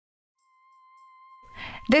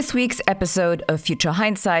This week's episode of Future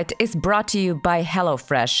Hindsight is brought to you by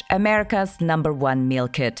HelloFresh, America's #1 meal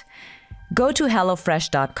kit. Go to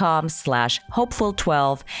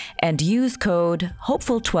hellofresh.com/hopeful12 and use code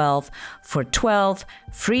hopeful12 for 12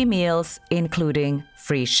 free meals, including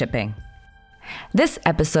free shipping. This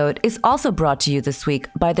episode is also brought to you this week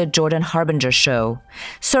by The Jordan Harbinger Show.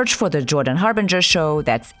 Search for The Jordan Harbinger Show,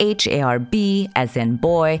 that's HARB as in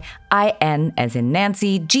boy, IN as in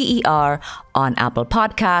Nancy, GER, on Apple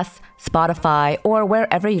Podcasts, Spotify, or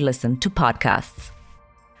wherever you listen to podcasts.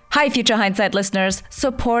 Hi, Future Hindsight listeners.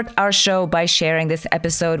 Support our show by sharing this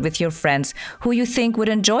episode with your friends who you think would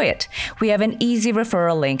enjoy it. We have an easy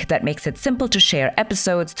referral link that makes it simple to share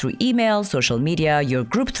episodes through email, social media, your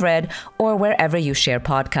group thread, or wherever you share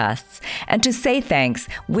podcasts. And to say thanks,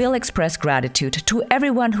 we'll express gratitude to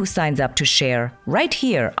everyone who signs up to share right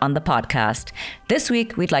here on the podcast. This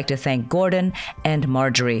week, we'd like to thank Gordon and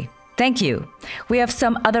Marjorie. Thank you. We have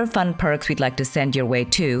some other fun perks we'd like to send your way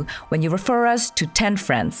too when you refer us to 10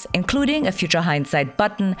 friends, including a Future Hindsight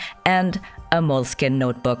button and a Moleskine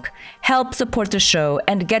notebook. Help support the show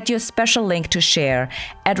and get your special link to share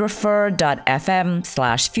at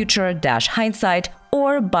refer.fm/future-hindsight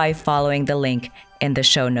or by following the link in the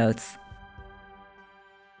show notes.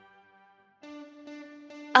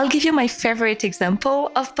 I'll give you my favorite example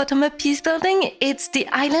of bottom-up peace building. It's the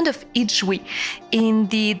island of Ijwi in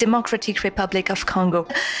the Democratic Republic of Congo.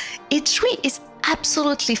 Ijwi is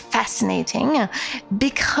absolutely fascinating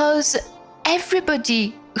because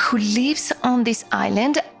everybody who lives on this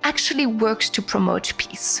island actually works to promote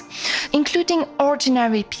peace, including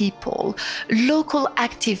ordinary people, local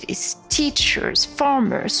activists, teachers,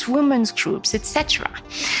 farmers, women's groups, etc.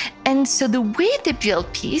 And so the way they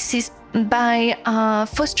build peace is by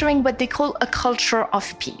fostering what they call a culture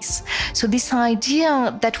of peace. So this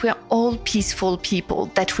idea that we're all peaceful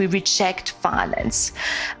people, that we reject violence.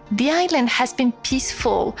 The island has been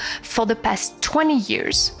peaceful for the past 20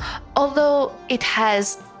 years, although it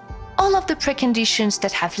has all of the preconditions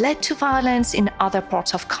that have led to violence in other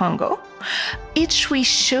parts of Congo. Ijwi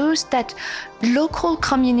shows that local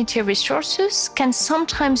community resources can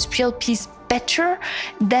sometimes build peace better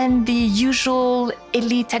than the usual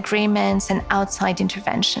elite agreements and outside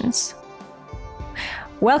interventions.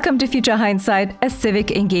 Welcome to Future Hindsight, a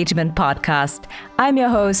civic engagement podcast. I'm your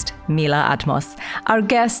host, Mila Atmos. Our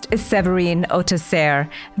guest is Séverine Autesserre,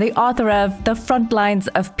 the author of The Frontlines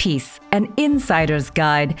of Peace, an insider's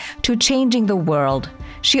guide to changing the world.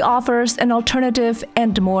 She offers an alternative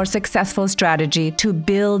and more successful strategy to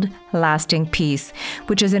build lasting peace,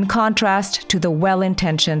 which is in contrast to the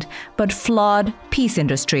well-intentioned but flawed peace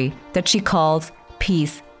industry that she calls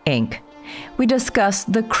Peace Inc. We discuss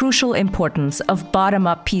the crucial importance of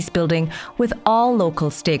bottom-up peace building with all local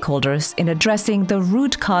stakeholders in addressing the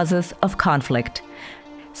root causes of conflict.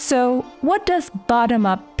 So, what does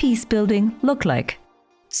bottom-up peace building look like?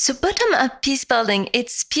 So bottom-up peace building,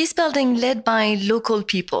 it's peace building led by local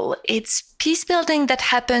people. It's peace building that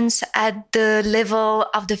happens at the level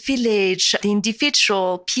of the village, the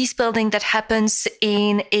individual, peace building that happens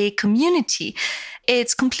in a community.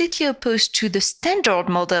 It's completely opposed to the standard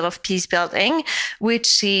model of peace building,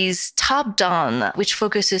 which is top-down, which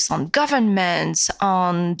focuses on governments,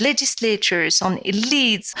 on legislatures, on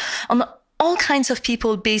elites, on all kinds of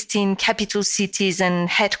people based in capital cities and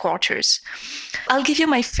headquarters. I'll give you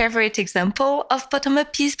my favorite example of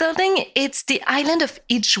bottom-up peace building. It's the island of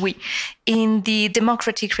Ijwi in the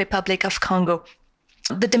Democratic Republic of Congo.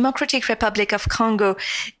 The Democratic Republic of Congo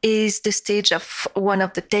is the stage of one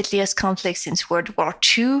of the deadliest conflicts since World War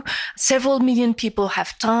II. Several million people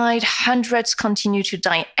have died. Hundreds continue to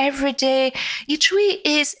die every day. Ijwi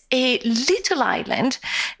is a little island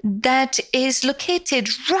that is located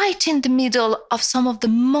right in the middle of some of the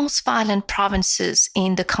most violent provinces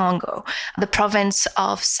in the Congo, the province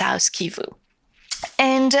of South Kivu.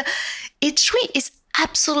 And Ijwi is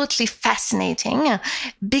absolutely fascinating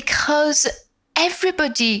because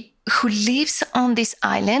everybody who lives on this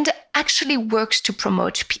island actually works to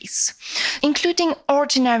promote peace, including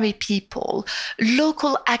ordinary people,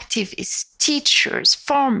 local activists, teachers,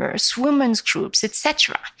 farmers, women's groups,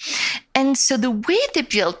 etc. And so the way they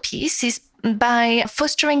build peace is by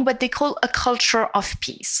fostering what they call a culture of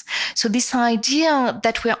peace. So this idea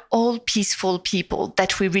that we're all peaceful people,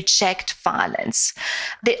 that we reject violence.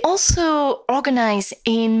 They also organize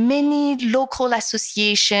in many local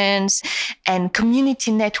associations and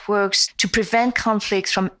community networks to prevent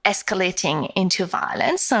conflicts from escalating into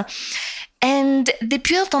violence. And they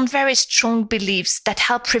build on very strong beliefs that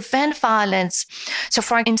help prevent violence. So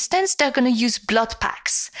for instance, they're going to use blood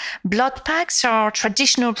pacts. Blood pacts are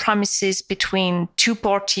traditional promises between two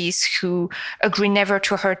parties who agree never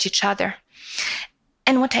to hurt each other.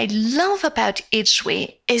 And what I love about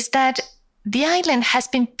Edgeway is that the island has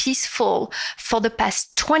been peaceful for the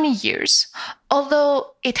past 20 years,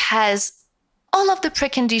 although it has all of the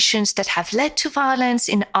preconditions that have led to violence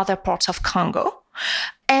in other parts of Congo.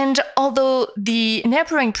 And although the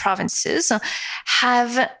neighboring provinces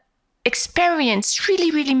have experienced really,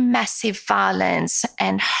 really massive violence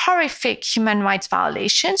and horrific human rights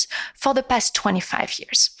violations for the past 25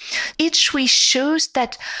 years. Edgeway shows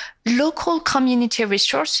that local community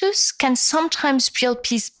resources can sometimes build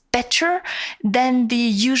peace better than the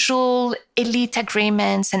usual elite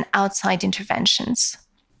agreements and outside interventions.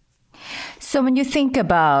 So when you think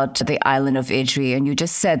about the island of Edgeway, and you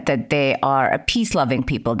just said that they are a peace-loving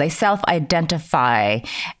people, they self-identify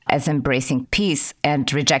as embracing peace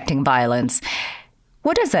and rejecting violence.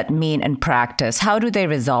 What does that mean in practice? How do they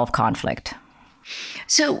resolve conflict?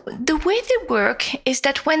 So the way they work is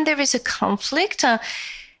that when there is a conflict,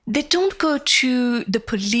 they don't go to the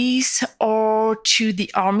police or to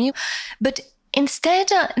the army, but instead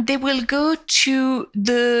they will go to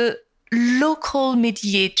the local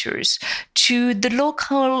mediators, to the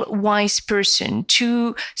local wise person,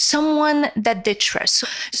 to someone that they trust. So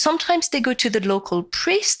sometimes they go to the local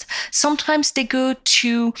priest, sometimes they go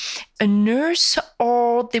to a nurse,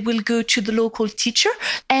 or they will go to the local teacher,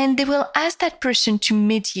 and they will ask that person to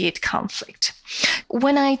mediate conflict.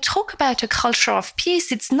 When I talk about a culture of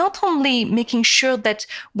peace, it's not only making sure that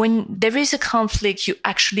when there is a conflict, you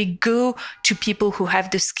actually go to people who have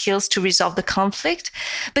the skills to resolve the conflict,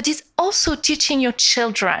 but it's also teaching your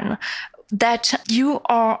children that you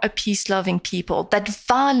are a peace-loving people, that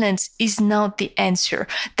violence is not the answer,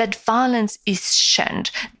 that violence is shunned.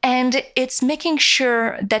 And it's making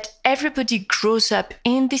sure that everybody grows up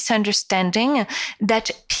in this understanding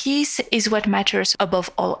that peace is what matters above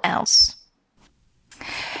all else.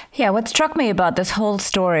 Yeah, what struck me about this whole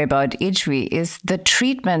story about Edgeway is the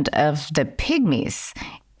treatment of the pygmies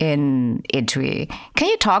in Edgeway. Can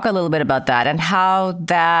you talk a little bit about that and how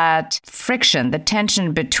that friction, the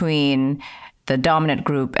tension between the dominant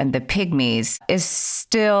group and the pygmies is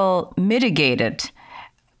still mitigated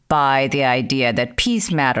by the idea that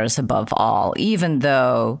peace matters above all, even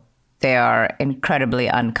though they are incredibly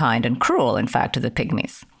unkind and cruel, in fact, to the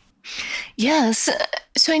pygmies? Yes.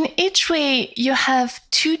 So in Edgeway, you have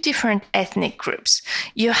two different ethnic groups.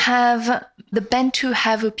 You have the Bantu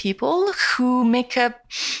Havu people who make up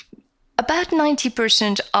about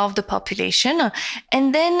 90% of the population.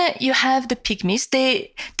 And then you have the pygmies.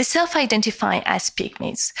 They self-identify as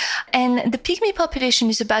pygmies. And the pygmy population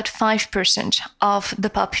is about 5% of the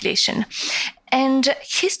population. And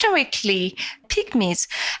historically, pygmies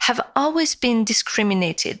have always been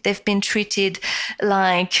discriminated. They've been treated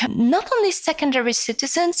like not only secondary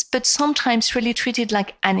citizens, but sometimes really treated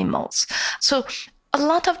like animals. So a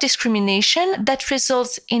lot of discrimination that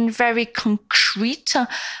results in very concrete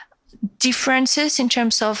differences in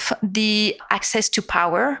terms of the access to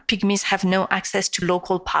power. Pygmies have no access to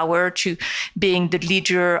local power, to being the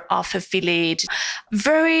leader of a village.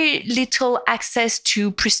 Very little access to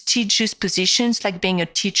prestigious positions like being a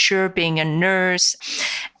teacher, being a nurse,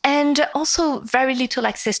 and also very little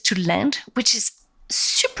access to land, which is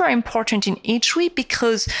super important in Edgeway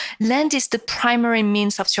because land is the primary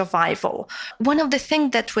means of survival. One of the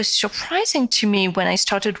things that was surprising to me when I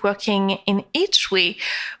started working in Edgeway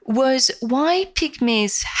was why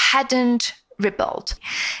pygmies hadn't rebelled.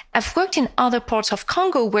 I've worked in other parts of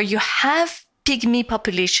Congo where you have pygmy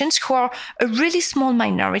populations who are a really small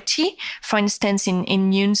minority, for instance, in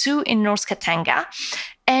Nyunzu, in North Katanga.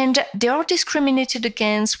 And they are discriminated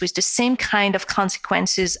against with the same kind of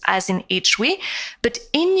consequences as in Edgeway. But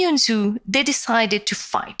in Nyunzu, they decided to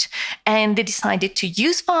fight and they decided to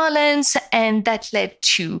use violence. And that led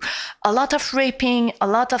to a lot of raping, a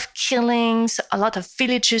lot of killings, a lot of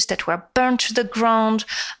villages that were burned to the ground,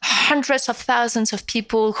 hundreds of thousands of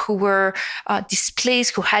people who were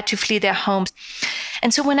displaced, who had to flee their homes.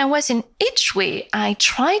 And so when I was in Edgeway, I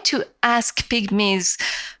tried to ask pygmies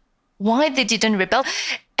why they didn't rebel.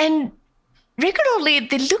 And regularly,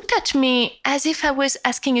 they looked at me as if I was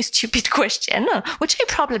asking a stupid question, which I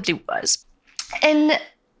probably was. And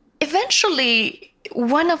eventually,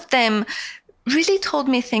 one of them really told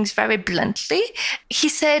me things very bluntly. He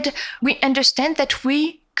said, "We understand that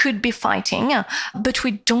we could be fighting, but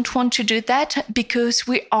we don't want to do that because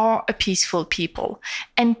we are a peaceful people.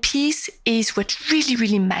 And peace is what really,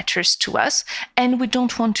 really matters to us. And we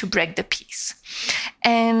don't want to break the peace.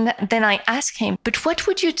 And then I asked him, but what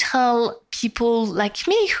would you tell people like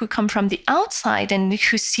me who come from the outside and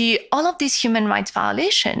who see all of these human rights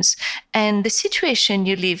violations and the situation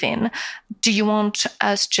you live in? Do you want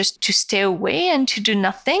us just to stay away and to do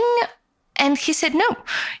nothing? And he said, no,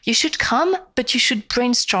 you should come, but you should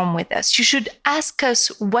brainstorm with us. You should ask us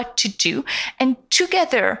what to do. And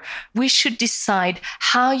together, we should decide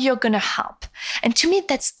how you're going to help. And to me,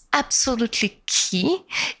 that's absolutely key.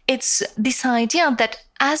 It's this idea that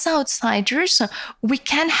as outsiders, we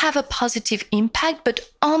can have a positive impact, but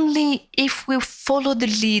only if we follow the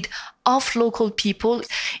lead of local people,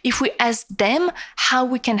 if we ask them how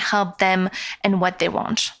we can help them and what they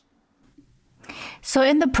want. So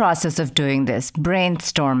in the process of doing this,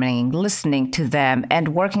 brainstorming, listening to them, and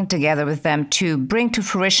working together with them to bring to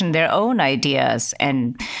fruition their own ideas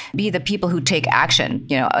and be the people who take action,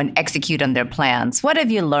 and execute on their plans, what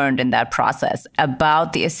have you learned in that process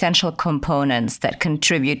about the essential components that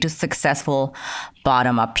contribute to successful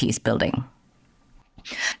bottom-up peace building?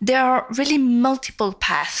 There are really multiple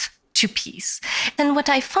paths to peace. And what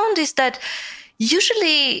I found is that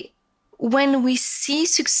usually when we see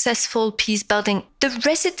successful peace building, the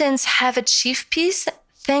residents have achieved peace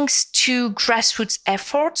thanks to grassroots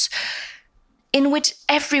efforts in which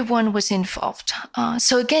everyone was involved.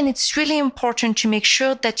 So again, it's really important to make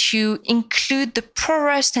sure that you include the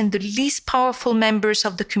poorest and the least powerful members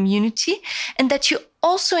of the community, and that you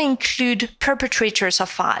also include perpetrators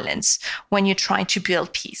of violence when you try to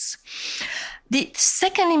build peace. The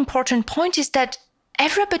second important point is that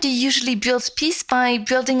everybody usually builds peace by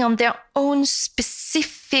building on their own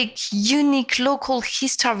specific, unique local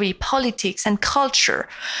history, politics, and culture.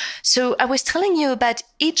 So I was telling you about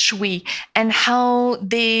Ijwi and how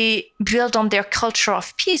they build on their culture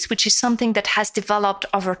of peace, which is something that has developed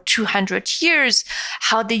over 200 years,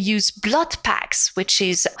 how they use blood pacts, which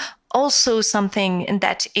is also something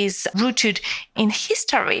that is rooted in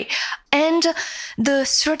history. And the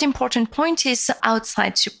third important point is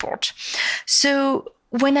outside support. So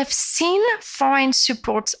when I've seen foreign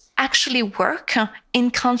supports actually work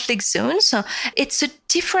in conflict zones, it's a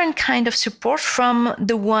different kind of support from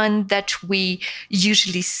the one that we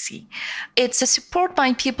usually see. It's a support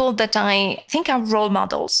by people that I think are role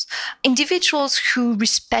models, individuals who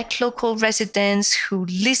respect local residents, who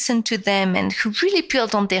listen to them, and who really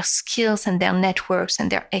build on their skills and their networks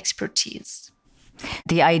and their expertise.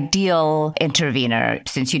 The ideal intervener,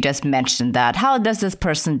 since you just mentioned that, how does this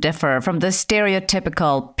person differ from the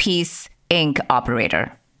stereotypical Peace Inc.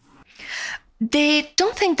 operator? They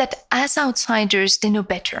don't think that as outsiders, they know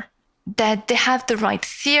better, that they have the right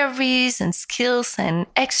theories and skills and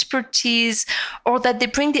expertise, or that they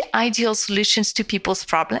bring the ideal solutions to people's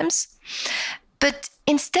problems. But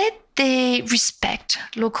instead, they respect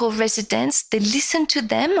local residents, they listen to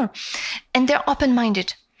them, and they're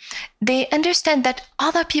open-minded. They understand that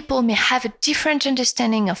other people may have a different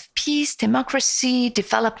understanding of peace, democracy,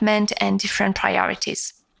 development, and different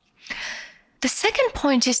priorities. The second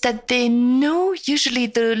point is that they know usually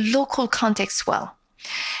the local context well.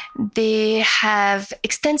 They have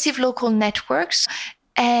extensive local networks,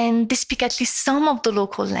 and they speak at least some of the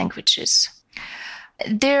local languages.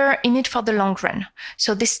 They're in it for the long run,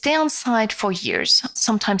 so they stay on site for years,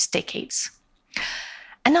 sometimes decades.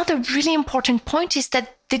 Another really important point is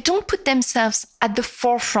that they don't put themselves at the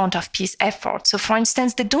forefront of peace efforts. So for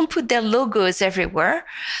instance, they don't put their logos everywhere,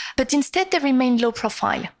 but instead they remain low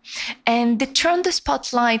profile. And they turn the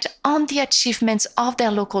spotlight on the achievements of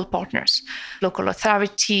their local partners, local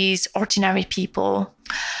authorities, ordinary people.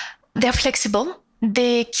 They're flexible.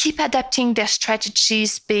 They keep adapting their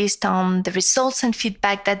strategies based on the results and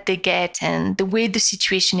feedback that they get and the way the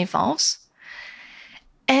situation evolves.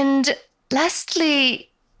 And lastly,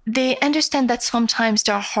 they understand that sometimes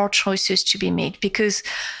there are hard choices to be made because,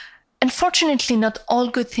 unfortunately, not all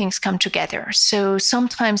good things come together. So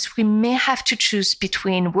sometimes we may have to choose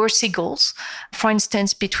between worthy goals, for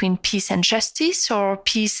instance, between peace and justice or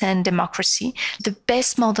peace and democracy. The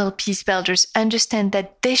best model peace builders understand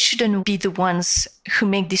that they shouldn't be the ones who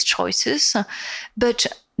make these choices, but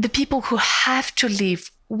the people who have to live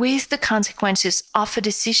with the consequences of a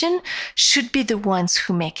decision should be the ones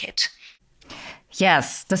who make it.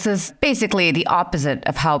 Yes, this is basically the opposite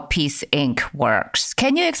of how Peace Inc. works.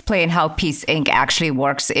 Can you explain how Peace Inc. actually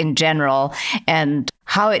works in general and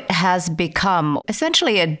how it has become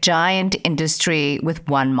essentially a giant industry with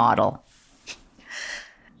one model?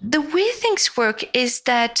 The way things work is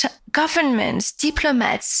that governments,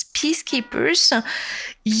 diplomats, peacekeepers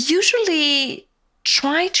usually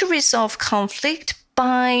try to resolve conflict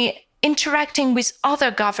by interacting with other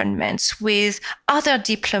governments, with other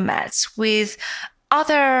diplomats, with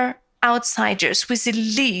other outsiders, with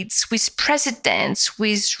elites, with presidents,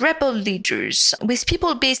 with rebel leaders, with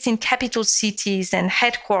people based in capital cities and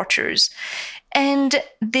headquarters. And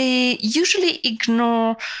they usually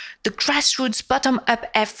ignore the grassroots bottom-up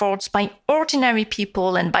efforts by ordinary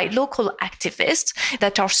people and by local activists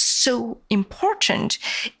that are so important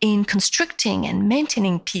in constructing and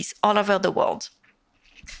maintaining peace all over the world.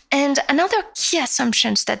 And another key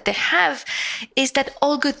assumption that they have is that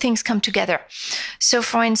all good things come together. So,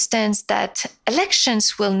 for instance, that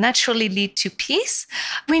elections will naturally lead to peace.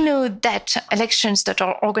 We know that elections that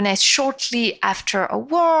are organized shortly after a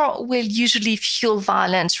war will usually fuel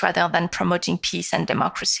violence rather than promoting peace and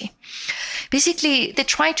democracy. Basically, they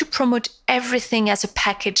try to promote everything as a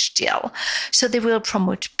package deal. So they will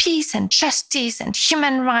promote peace and justice and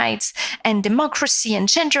human rights and democracy and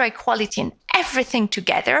gender equality and everything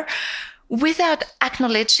together without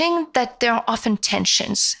acknowledging that there are often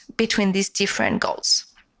tensions between these different goals.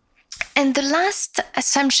 And the last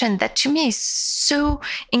assumption that to me is so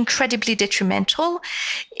incredibly detrimental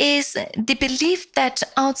is the belief that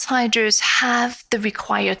outsiders have the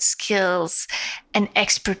required skills and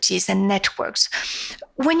expertise and networks.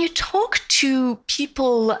 When you talk to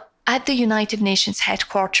people at the United Nations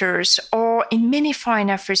headquarters or in many foreign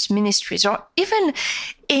affairs ministries or even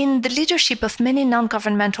in the leadership of many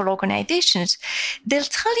non-governmental organizations, they'll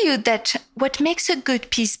tell you that what makes a good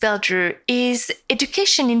peace builder is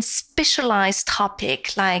education in specialized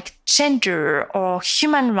topics like gender or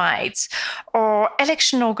human rights or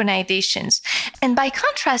election organizations. And by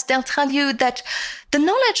contrast, they'll tell you that the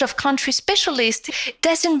knowledge of country specialists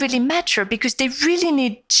doesn't really matter because they really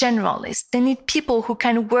need generalists. They need people who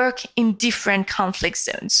can work in different conflict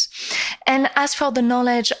zones. And as for the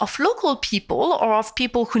knowledge of local people or of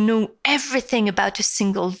people who know everything about a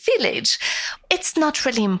single village, it's not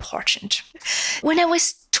really important. When I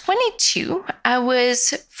was 22, I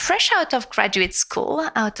was fresh out of graduate school,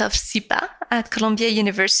 out of SIPA at Columbia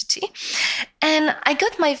University. And I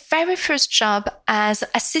got my very first job as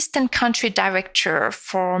assistant country director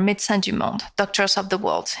for Médecins du Monde, Doctors of the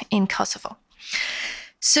World in Kosovo.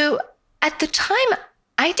 So at the time,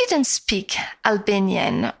 I didn't speak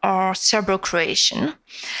Albanian or Serbo-Croatian.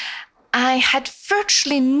 I had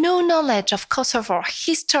virtually no knowledge of Kosovo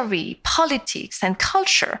history, politics, and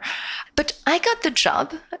culture. But I got the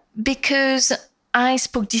job because I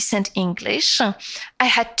spoke decent English. I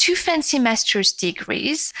had 2 fancy master's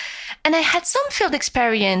degrees, and I had some field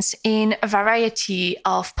experience in a variety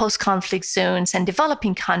of post-conflict zones and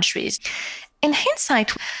developing countries. In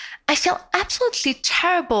hindsight, I feel absolutely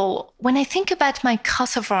terrible when I think about my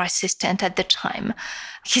Kosovo assistant at the time.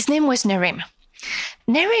 His name was Nerim.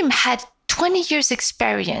 Nerim had 20 years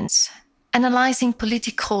experience analyzing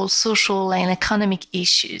political, social, and economic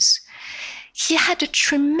issues. He had a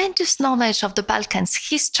tremendous knowledge of the Balkans'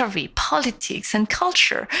 history, politics, and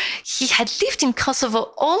culture. He had lived in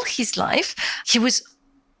Kosovo all his life. He was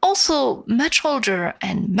also much older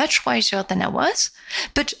and much wiser than I was,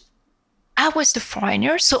 but I was the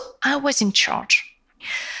foreigner, so I was in charge.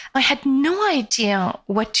 I had no idea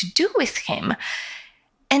what to do with him.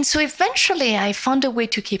 And so eventually I found a way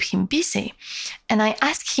to keep him busy. And I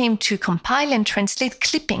asked him to compile and translate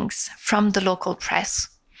clippings from the local press.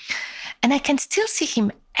 And I can still see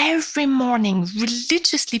him every morning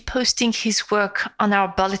religiously posting his work on our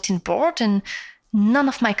bulletin board, and none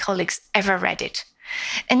of my colleagues ever read it.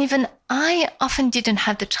 And even I often didn't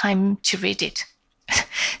have the time to read it.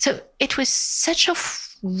 So it was such a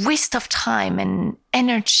waste of time and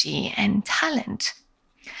energy and talent.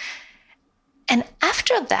 And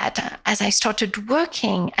after that, as I started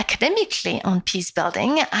working academically on peace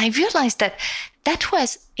building, I realized that that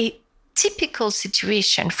was a typical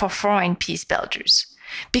situation for foreign peace builders.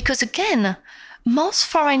 Because again, most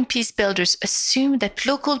foreign peace builders assume that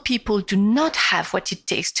local people do not have what it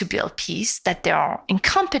takes to build peace, that they are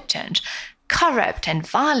incompetent, corrupt, and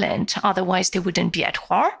violent, otherwise they wouldn't be at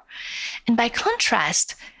war. And by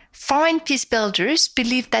contrast, foreign peace builders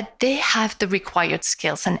believe that they have the required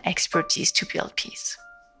skills and expertise to build peace.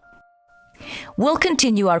 We'll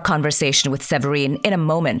continue our conversation with Séverine in a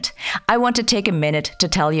moment. I want to take a minute to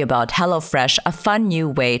tell you about HelloFresh, a fun new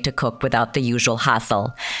way to cook without the usual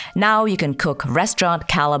hassle. Now you can cook restaurant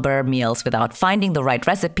caliber meals without finding the right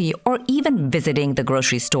recipe or even visiting the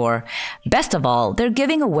grocery store. Best of all, they're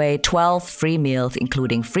giving away 12 free meals,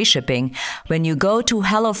 including free shipping, when you go to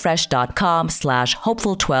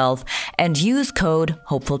hellofresh.com/hopeful12 and use code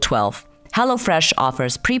HOPEFUL12. HelloFresh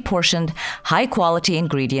offers pre-portioned, high-quality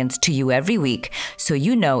ingredients to you every week, so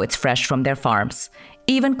you know it's fresh from their farms.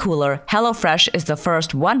 Even cooler, HelloFresh is the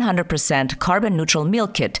first 100% carbon-neutral meal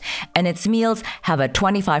kit, and its meals have a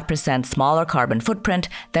 25% smaller carbon footprint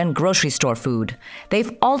than grocery store food.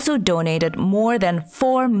 They've also donated more than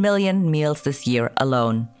 4 million meals this year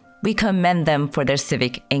alone. We commend them for their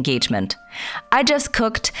civic engagement. I just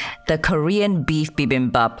cooked the Korean beef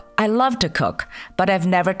bibimbap. I love to cook, but I've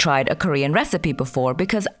never tried a Korean recipe before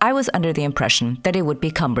because I was under the impression that it would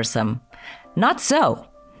be cumbersome. Not so.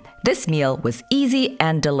 This meal was easy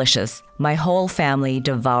and delicious. My whole family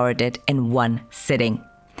devoured it in one sitting.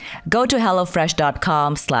 Go to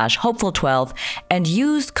hellofresh.com/hopeful12 and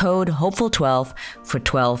use code HOPEFUL12 for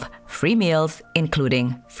 12 free meals,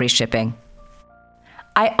 including free shipping.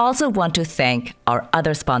 I also want to thank our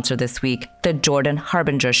other sponsor this week, the Jordan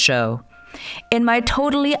Harbinger Show. In my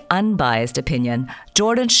totally unbiased opinion,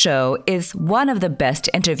 Jordan's show is one of the best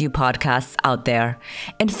interview podcasts out there.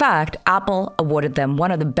 In fact, Apple awarded them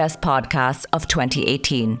one of the best podcasts of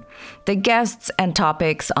 2018. The guests and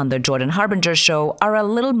topics on the Jordan Harbinger Show are a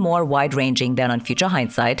little more wide-ranging than on Future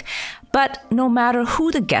Hindsight, but no matter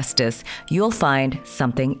who the guest is, you'll find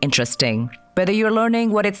something interesting. Whether you're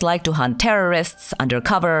learning what it's like to hunt terrorists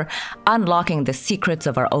undercover, unlocking the secrets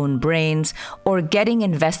of our own brains, or getting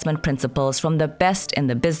investment principles from the best in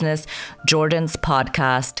the business, Jordan's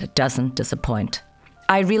podcast doesn't disappoint.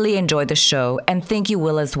 I really enjoyed the show and think you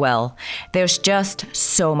will as well. There's just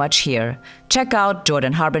so much here. Check out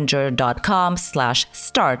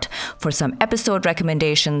jordanharbinger.com/start for some episode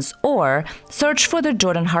recommendations or search for the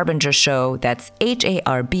Jordan Harbinger Show, that's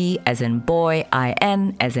HARB as in boy,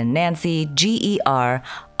 IN as in Nancy, GER,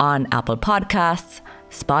 on Apple Podcasts,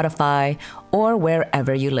 Spotify, or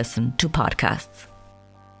wherever you listen to podcasts.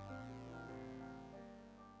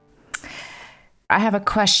 I have a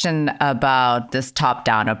question about this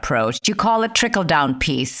top-down approach. You call it trickle-down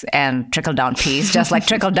peace, and trickle-down peace, just like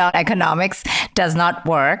trickle-down economics, does not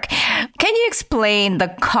work. Can you explain the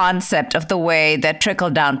concept of the way that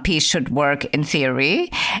trickle-down peace should work in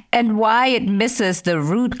theory and why it misses the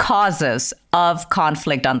root causes of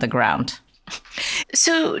conflict on the ground?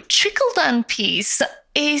 So trickle-down peace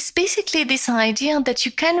is basically this idea that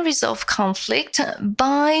you can resolve conflict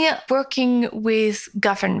by working with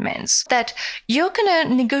governments, that you're going to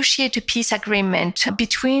negotiate a peace agreement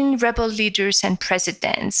between rebel leaders and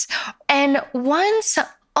presidents. And once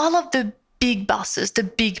all of the big bosses, the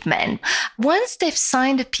big men, once they've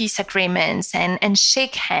signed the peace agreements and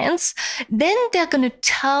shake hands, then they're going to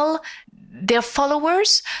tell their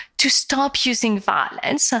followers to stop using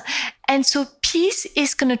violence. And so peace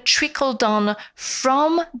is going to trickle down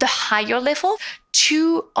from the higher level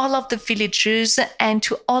to all of the villagers and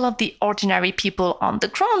to all of the ordinary people on the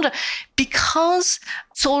ground, because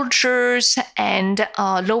soldiers and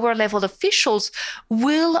lower level officials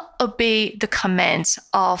will obey the commands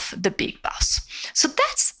of the big boss. So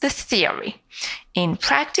that's the theory. In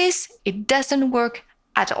practice, it doesn't work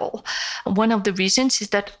at all. One of the reasons is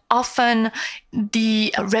that often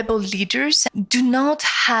the rebel leaders do not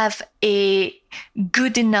have a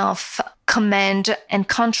good enough command and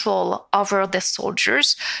control over the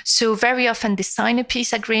soldiers. So very often they sign a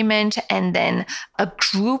peace agreement and then a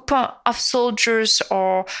group of soldiers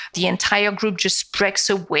or the entire group just breaks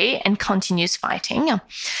away and continues fighting.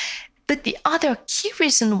 But the other key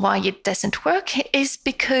reason why it doesn't work is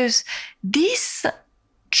because this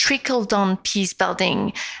trickle-down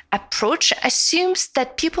peace-building approach assumes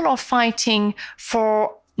that people are fighting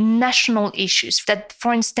for national issues, that,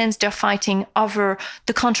 for instance, they're fighting over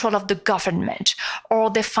the control of the government, or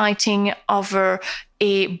they're fighting over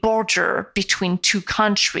a border between two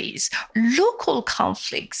countries. Local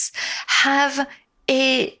conflicts have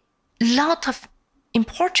a lot of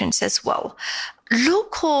importance as well.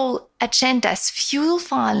 Local agendas fuel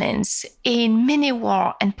violence in many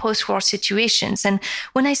war and post-war situations. And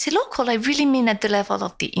when I say local, I really mean at the level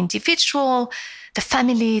of the individual, the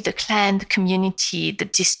family, the clan, the community, the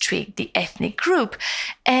district, the ethnic group.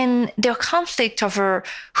 And their conflict over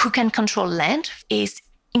who can control land is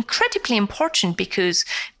incredibly important, because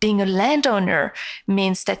being a landowner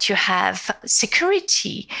means that you have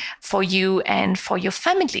security for you and for your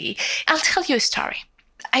family. I'll tell you a story.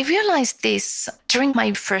 I realized this during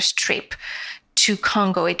my first trip to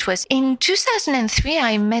Congo. It was in 2003,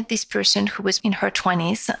 I met this person who was in her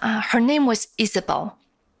 20s. Her name was Isabel.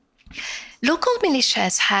 Local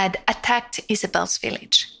militias had attacked Isabel's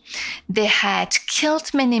village. They had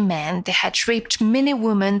killed many men. They had raped many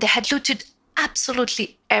women. They had looted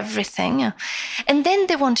absolutely everything. And then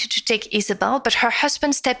they wanted to take Isabel, but her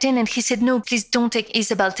husband stepped in and he said, "No, please don't take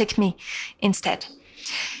Isabel, take me instead."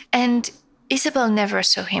 And Isabel never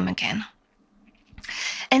saw him again.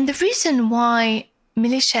 And the reason why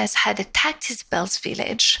militias had attacked Isabel's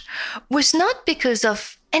village was not because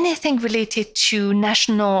of anything related to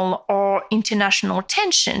national or international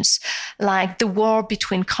tensions, like the war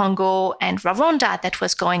between Congo and Rwanda that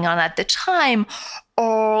was going on at the time,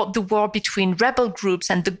 or the war between rebel groups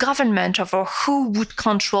and the government over who would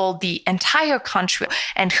control the entire country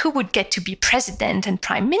and who would get to be president and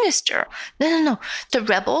prime minister. No. The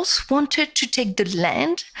rebels wanted to take the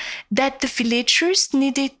land that the villagers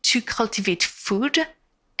needed to cultivate food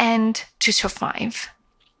and to survive.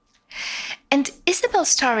 And Isabel's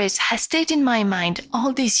stories has stayed in my mind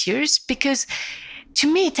all these years because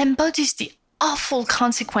to me it embodies the awful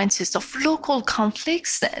consequences of local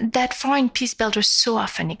conflicts that foreign peace builders so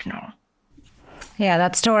often ignore. Yeah,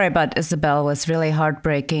 that story about Isabel was really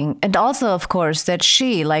heartbreaking. And also, of course, that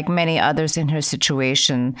she, like many others in her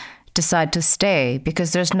situation, decide to stay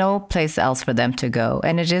because there's no place else for them to go.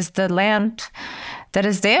 And it is the land that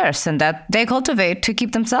is theirs and that they cultivate to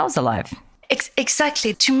keep themselves alive.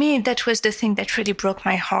 Exactly. To me, that was the thing that really broke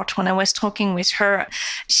my heart when I was talking with her.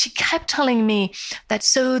 She kept telling me that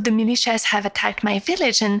so the militias have attacked my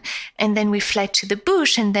village and then we fled to the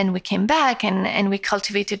bush and then we came back and we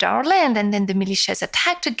cultivated our land and then the militias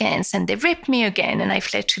attacked again and they raped me again and I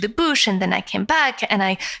fled to the bush and then I came back and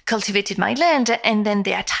I cultivated my land and then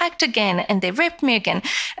they attacked again and they raped me again.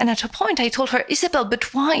 And at a point I told her, "Isabel,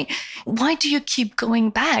 but why do you keep going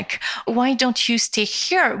back? Why don't you stay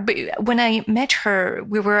here?" But when I met her,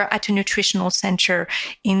 we were at a nutritional center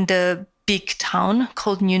in the big town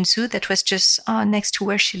called Nyunzu that was just next to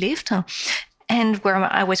where she lived and where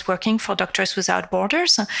I was working for Doctors Without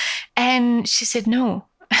Borders. And she said, "No,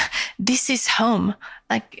 this is home.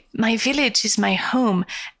 Like my village is my home.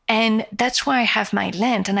 And that's why I have my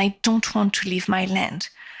land. And I don't want to leave my land.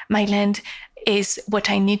 My land is what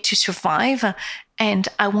I need to survive. And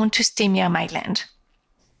I want to stay near my land."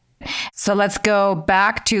 So let's go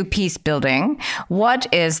back to peace building. What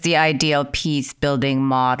is the ideal peace building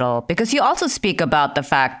model? Because you also speak about the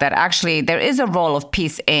fact that actually there is a role of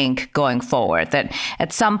Peace Inc. going forward, that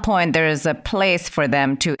at some point there is a place for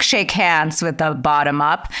them to shake hands with the bottom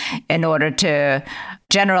up in order to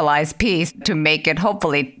generalize peace, to make it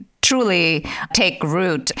hopefully truly take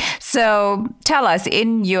root. So tell us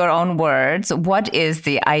in your own words, what is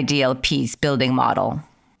the ideal peace building model?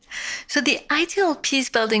 So the ideal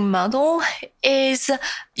peace-building model is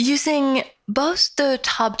using both the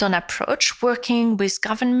top-down approach, working with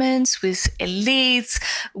governments, with elites,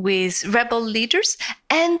 with rebel leaders,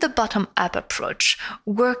 and the bottom-up approach,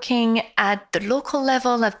 working at the local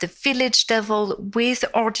level, at the village level, with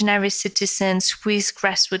ordinary citizens, with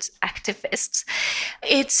grassroots activists.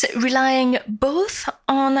 It's relying both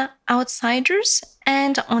on outsiders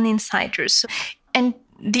and on insiders. And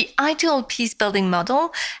the ideal peace-building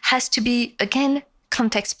model has to be, again,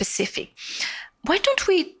 context-specific. Why don't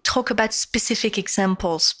we talk about specific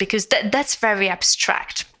examples? Because that's very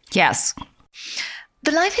abstract. Yes.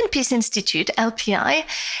 The Life and Peace Institute, LPI,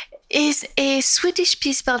 is a Swedish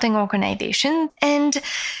peace-building organization. And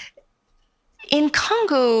in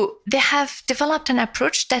Congo, they have developed an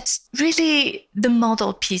approach that's really the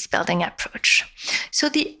model peace-building approach. So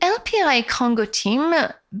the LPI Congo team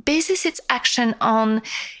bases its action on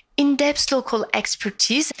in-depth local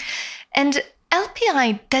expertise. And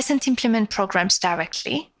LPI doesn't implement programs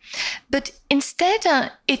directly, but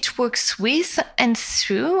instead it works with and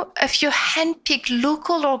through a few hand-picked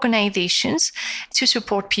local organizations to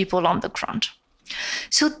support people on the ground.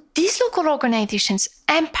 So these local organizations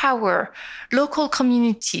empower local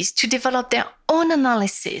communities to develop their own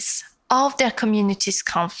analysis of their community's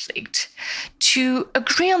conflict, to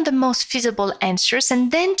agree on the most feasible answers,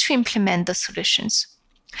 and then to implement the solutions.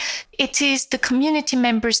 It is the community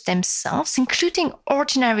members themselves, including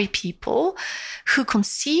ordinary people, who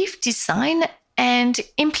conceive, design, and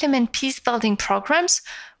implement peace-building programs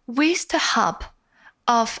with the help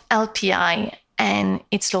of LPI and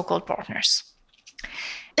its local partners.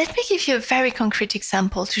 Let me give you a very concrete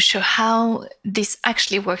example to show how this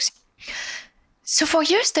actually works. So for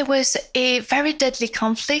years, there was a very deadly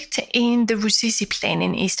conflict in the Ruzizi plain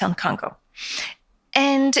in eastern Congo.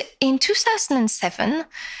 And in 2007,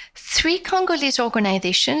 3 Congolese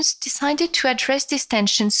organizations decided to address these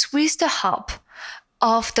tensions with the help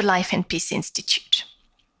of the Life and Peace Institute.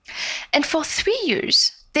 And for 3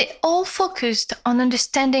 years, they all focused on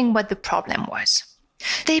understanding what the problem was.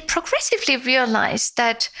 They progressively realized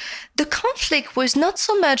that the conflict was not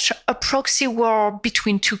so much a proxy war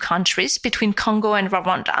between 2 countries, between Congo and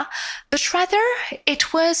Rwanda, but rather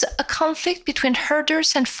it was a conflict between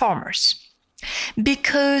herders and farmers.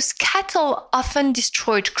 Because cattle often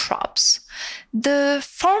destroyed crops, the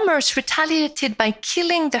farmers retaliated by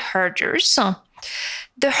killing the herders.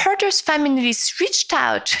 The herders' families reached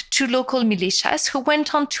out to local militias who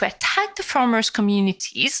went on to attack the farmers'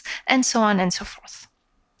 communities, and so on and so forth.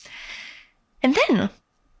 And then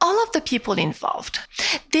all of the people involved,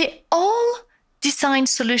 they all designed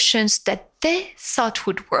solutions that they thought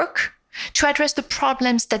would work to address the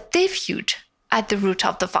problems that they viewed at the root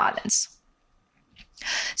of the violence.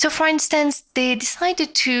 So, for instance, they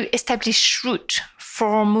decided to establish routes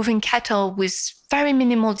for moving cattle with very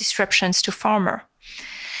minimal disruptions to farmers.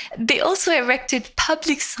 They also erected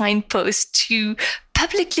public signposts to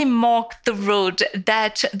publicly mark the road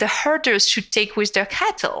that the herders should take with their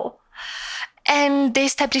cattle. And they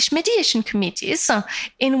established mediation committees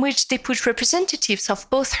in which they put representatives of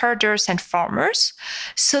both herders and farmers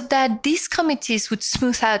so that these committees would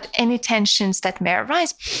smooth out any tensions that may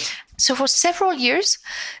arise. So for several years,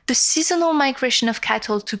 the seasonal migration of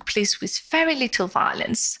cattle took place with very little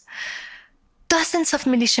violence. Dozens of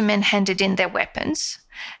militiamen handed in their weapons,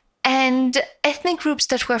 and ethnic groups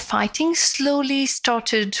that were fighting slowly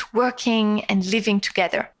started working and living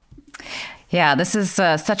together. Yeah, this is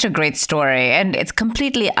such a great story, and it's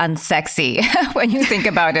completely unsexy when you think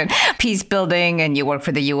about it. Peace building, and you work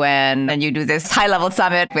for the UN, and you do this high-level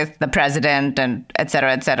summit with the president, and et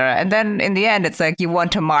cetera, et cetera. And then in the end, it's like you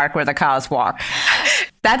want to mark where the cows walk.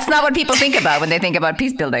 That's not what people think about when they think about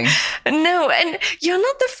peace building. No, and you're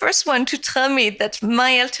not the first one to tell me that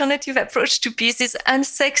my alternative approach to peace is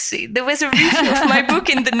unsexy. There was a review of my book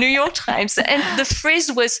in the New York Times, and the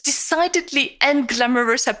phrase was decidedly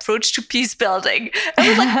unglamorous approach to peace building. I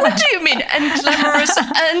was like, what do you mean unglamorous,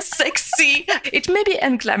 unsexy? It may be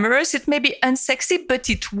unglamorous, it may be unsexy,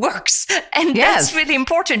 but it works. And That's really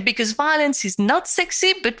important because violence is not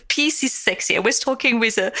sexy, but peace is sexy. I was talking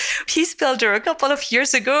with a peace builder a couple of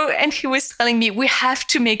years ago, and he was telling me we have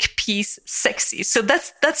to make peace sexy. So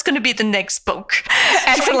that's going to be the next book.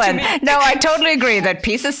 Excellent. No, I totally agree that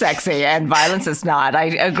peace is sexy and violence is not. I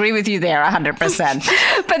agree with you there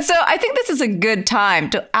 100%. But so I think this is a good time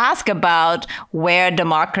to ask about where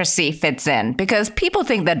democracy fits in, because people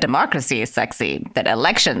think that democracy is sexy, that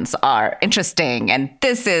elections are interesting, and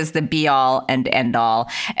this is the be all and end all.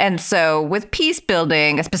 And so with peace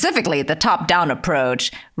building, specifically the top-down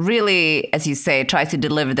approach, really, as you say, tries to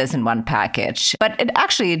deliver this in one package. But it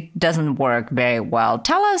actually doesn't work very well.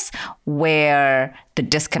 Tell us where the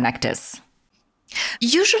disconnect is.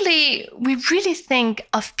 Usually, we really think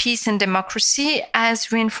of peace and democracy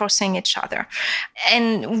as reinforcing each other.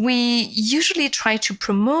 And we usually try to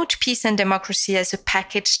promote peace and democracy as a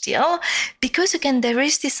package deal because, again, there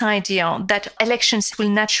is this idea that elections will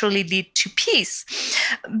naturally lead to peace.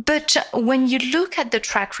 But when you look at the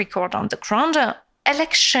track record on the ground,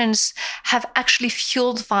 elections have actually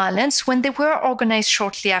fueled violence when they were organized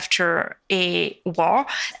shortly after a war,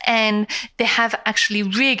 and they have actually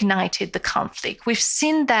reignited the conflict. We've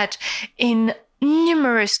seen that in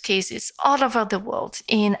numerous cases all over the world,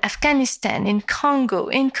 in Afghanistan, in Congo,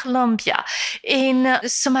 in Colombia, in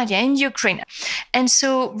Somalia, in Ukraine. And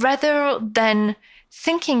so rather than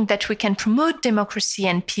thinking that we can promote democracy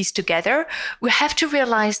and peace together, we have to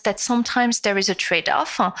realize that sometimes there is a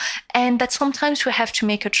trade-off and that sometimes we have to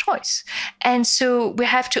make a choice. And so we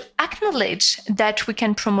have to acknowledge that we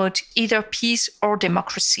can promote either peace or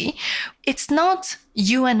democracy. It's not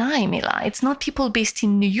you and I, Mila. It's not people based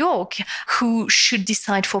in New York who should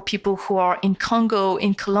decide for people who are in Congo,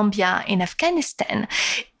 in Colombia, in Afghanistan.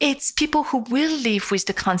 It's people who will live with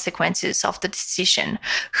the consequences of the decision,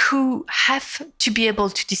 who have to be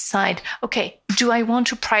able to decide, okay, do I want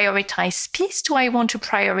to prioritize peace? Do I want to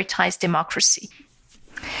prioritize democracy?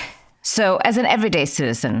 So as an everyday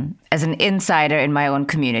citizen, as an insider in my own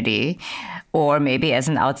community, or maybe as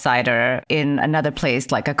an outsider in another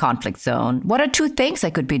place like a conflict zone, what are 2 things I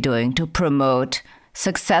could be doing to promote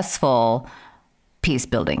successful peace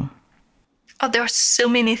building? Oh, there are so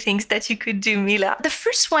many things that you could do, Mila. The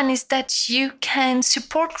first one is that you can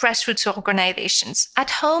support grassroots organizations at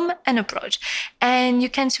home and abroad. And you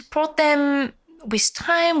can support them with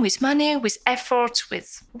time, with money, with efforts,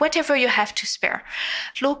 with whatever you have to spare.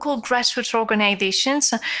 Local grassroots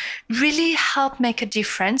organizations really help make a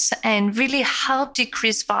difference and really help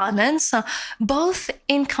decrease violence, both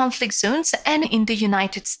in conflict zones and in the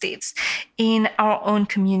United States, in our own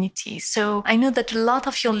communities. So I know that a lot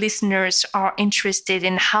of your listeners are interested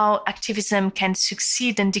in how activism can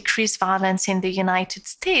succeed and decrease violence in the United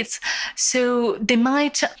States. So they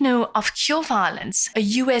might know of Cure Violence, a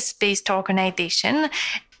US-based organization.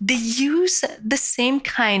 They use the same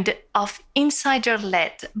kind of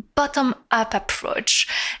insider-led, bottom-up approach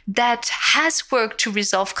that has worked to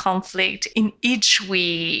resolve conflict in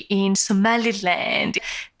Ijwi, in Somaliland.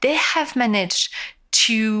 They have managed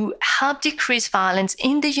to help decrease violence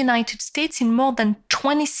in the United States in more than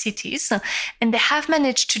 20 cities, and they have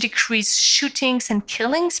managed to decrease shootings and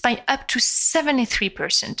killings by up to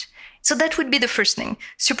 73%. So that would be the first thing,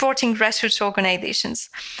 supporting grassroots organizations.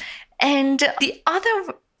 And the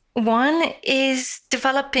other one is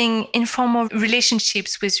developing informal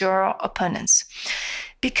relationships with your opponents.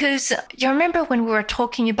 Because you remember when we were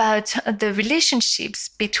talking about the relationships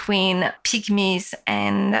between Pygmies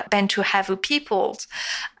and Bantu Havu peoples,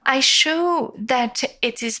 I show that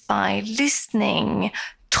it is by listening,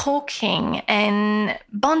 talking, and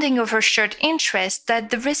bonding over shared interests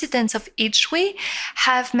that the residents of Ijwi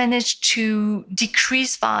have managed to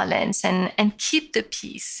decrease violence and keep the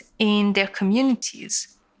peace in their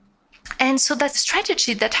communities. And so that's a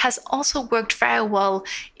strategy that has also worked very well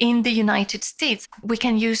in the United States. We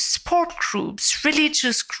can use sport groups,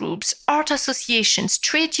 religious groups, art associations,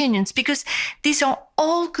 trade unions, because these are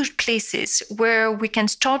all good places where we can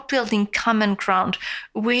start building common ground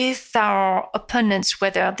with our opponents,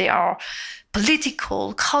 whether they are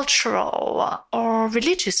political, cultural, or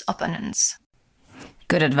religious opponents.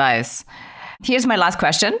 Good advice. Here's my last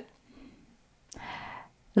question.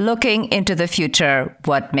 Looking into the future,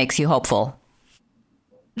 what makes you hopeful?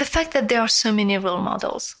 The fact that there are so many role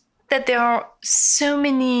models, that there are so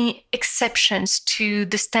many exceptions to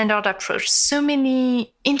the standard approach, so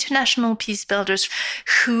many international peace builders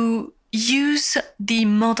who use the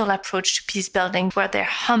model approach to peace building, where they're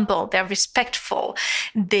humble, they're respectful,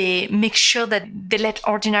 they make sure that they let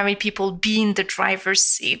ordinary people be in the driver's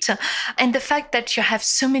seat. And the fact that you have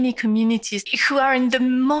so many communities who are in the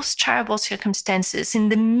most terrible circumstances, in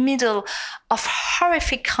the middle of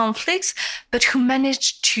horrific conflicts, but who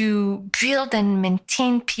manage to build and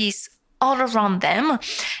maintain peace all around them.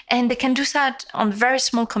 And they can do that on very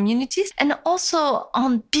small communities and also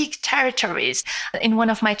on big territories. In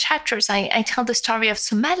one of my chapters, I tell the story of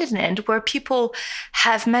Somaliland, where people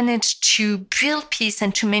have managed to build peace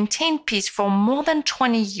and to maintain peace for more than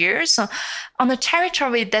 20 years on a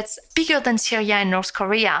territory that's bigger than Syria and North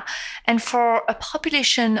Korea. And for a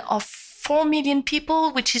population of 4 million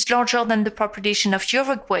people, which is larger than the population of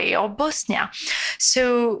Uruguay or Bosnia.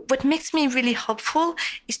 So what makes me really hopeful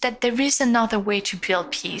is that there is another way to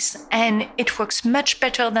build peace, and it works much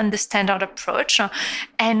better than the standard approach.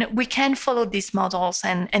 And we can follow these models,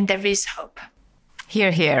 and there is hope.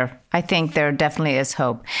 Hear, hear. I think there definitely is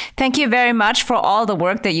hope. Thank you very much for all the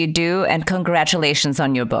work that you do, and congratulations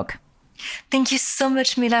on your book. Thank you so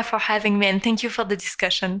much, Mila, for having me, and thank you for the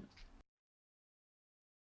discussion.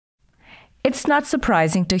 It's not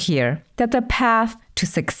surprising to hear that the path to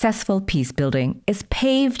successful peace building is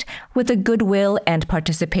paved with the goodwill and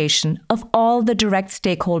participation of all the direct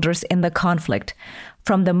stakeholders in the conflict,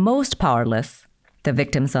 from the most powerless, the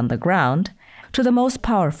victims on the ground, to the most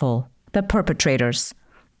powerful, the perpetrators.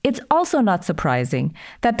 It's also not surprising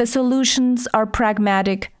that the solutions are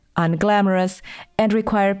pragmatic, unglamorous, and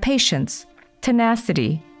require patience,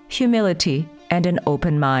 tenacity, humility, and an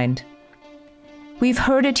open mind. We've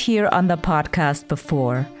heard it here on the podcast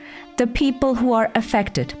before. The people who are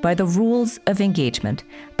affected by the rules of engagement,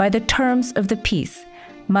 by the terms of the peace,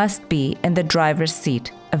 must be in the driver's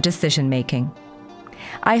seat of decision-making.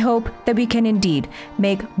 I hope that we can indeed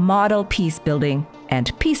make model peace building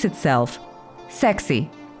and peace itself sexy,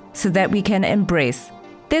 so that we can embrace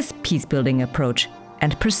this peace-building approach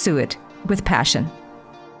and pursue it with passion.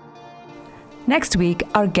 Next week,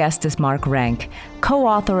 our guest is Mark Rank,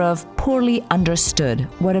 co-author of Poorly Understood: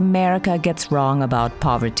 What America Gets Wrong About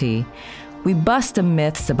Poverty. We bust the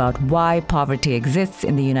myths about why poverty exists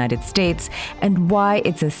in the United States and why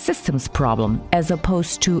it's a systems problem as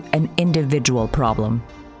opposed to an individual problem.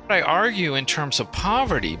 I argue in terms of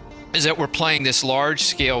poverty, is that we're playing this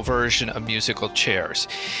large-scale version of musical chairs,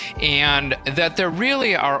 and that there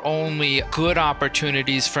really are only good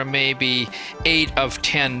opportunities for maybe 8 of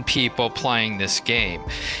 10 people playing this game.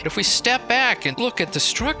 If we step back and look at the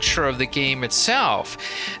structure of the game itself,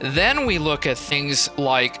 then we look at things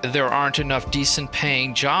like there aren't enough decent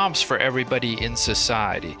paying jobs for everybody in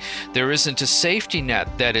society. There isn't a safety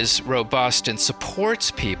net that is robust and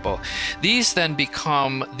supports people. These then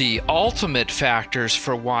become the ultimate factors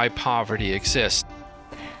for why poverty exists.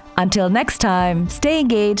 Until next time, stay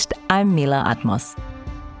engaged. I'm Mila Atmos.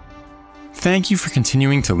 Thank you for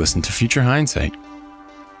continuing to listen to Future Hindsight.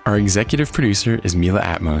 Our executive producer is Mila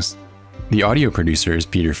Atmos, the audio producer is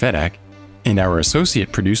Peter Fedak, and our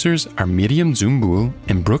associate producers are Miriam Zumbul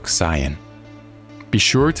and Brooke Sayan. Be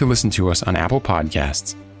sure to listen to us on Apple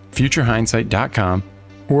Podcasts, futurehindsight.com,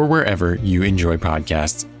 or wherever you enjoy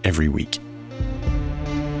podcasts every week.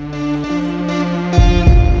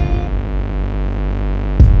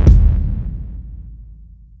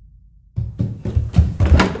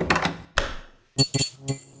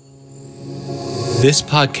 This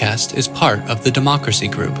podcast is part of the Democracy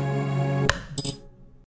Group.